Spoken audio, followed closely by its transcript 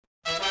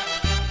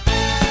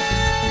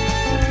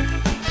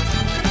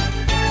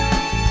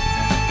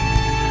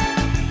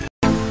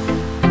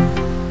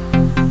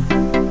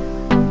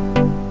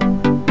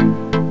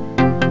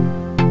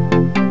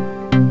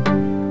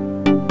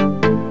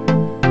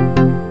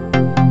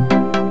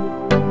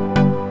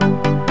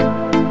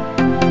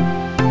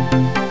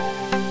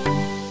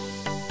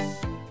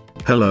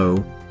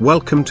Hello,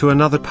 welcome to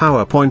another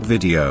PowerPoint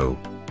video.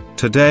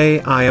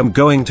 Today I am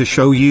going to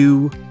show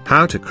you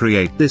how to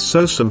create this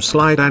awesome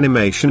slide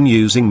animation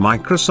using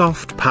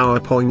Microsoft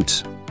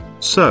PowerPoint.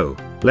 So,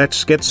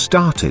 let's get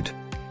started.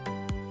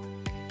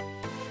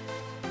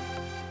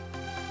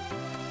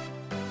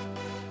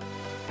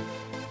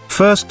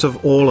 First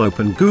of all,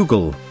 open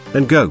Google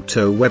and go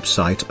to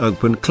website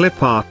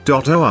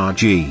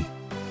openclipart.org.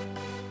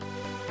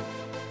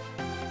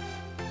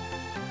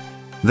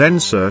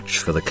 Then search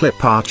for the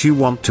clip art you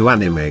want to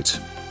animate.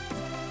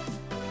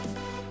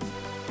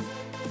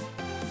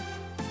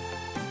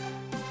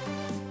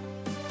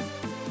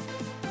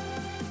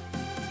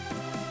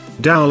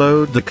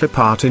 Download the clip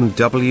art in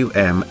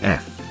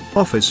WMF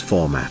Office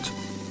format.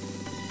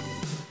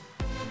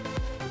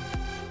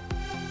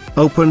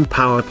 Open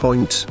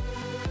PowerPoint.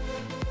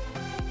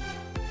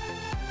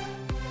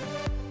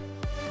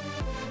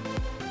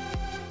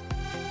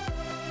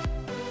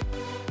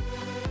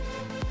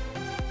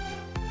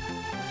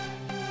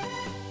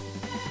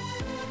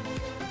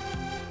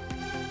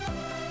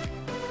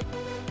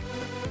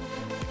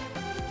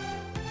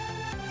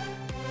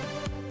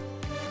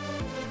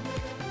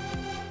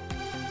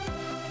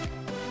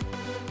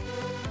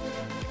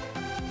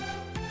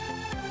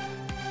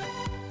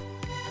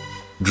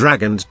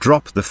 Drag and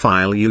drop the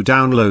file you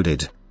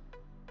downloaded.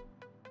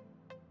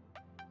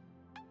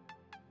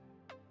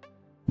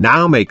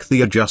 Now make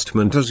the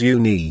adjustment as you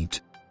need.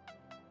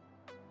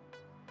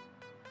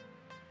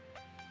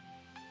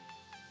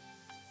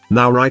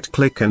 Now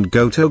right-click and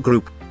go to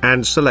Group,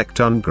 and select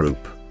Ungroup.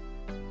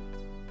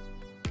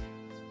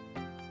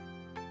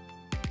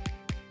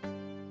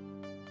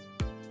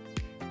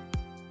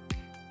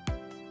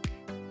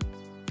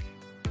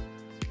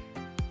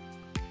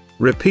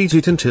 Repeat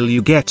it until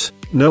you get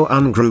no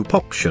ungroup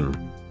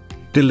option.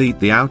 Delete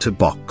the outer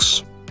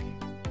box.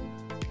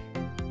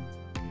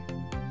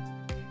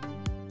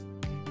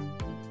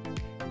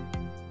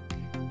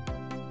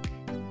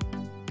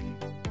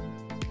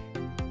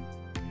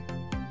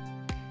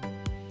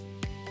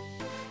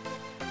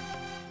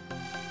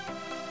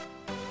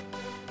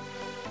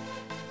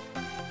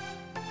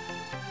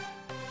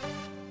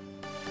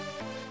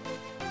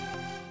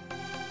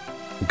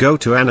 Go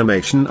to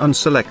Animation and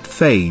select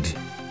Fade.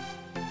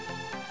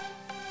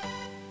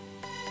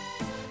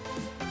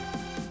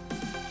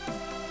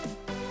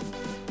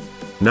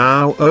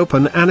 Now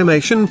open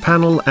Animation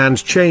panel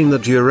and change the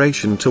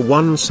duration to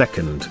 1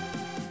 second.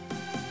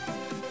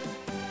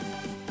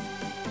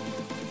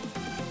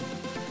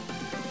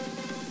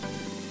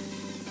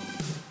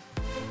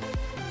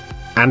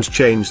 And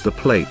change the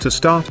play to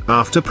start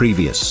after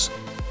previous.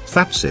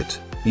 That's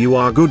it, you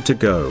are good to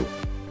go.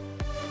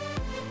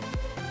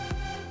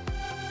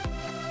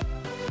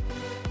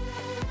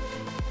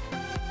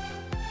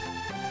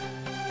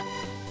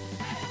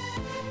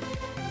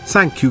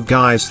 Thank you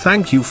guys,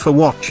 thank you for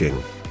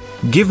watching.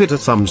 Give it a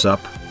thumbs up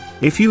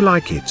if you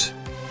like it.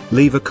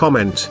 Leave a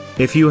comment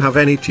if you have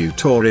any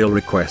tutorial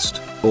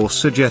request or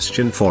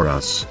suggestion for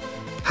us.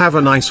 Have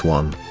a nice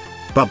one.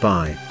 Bye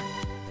bye.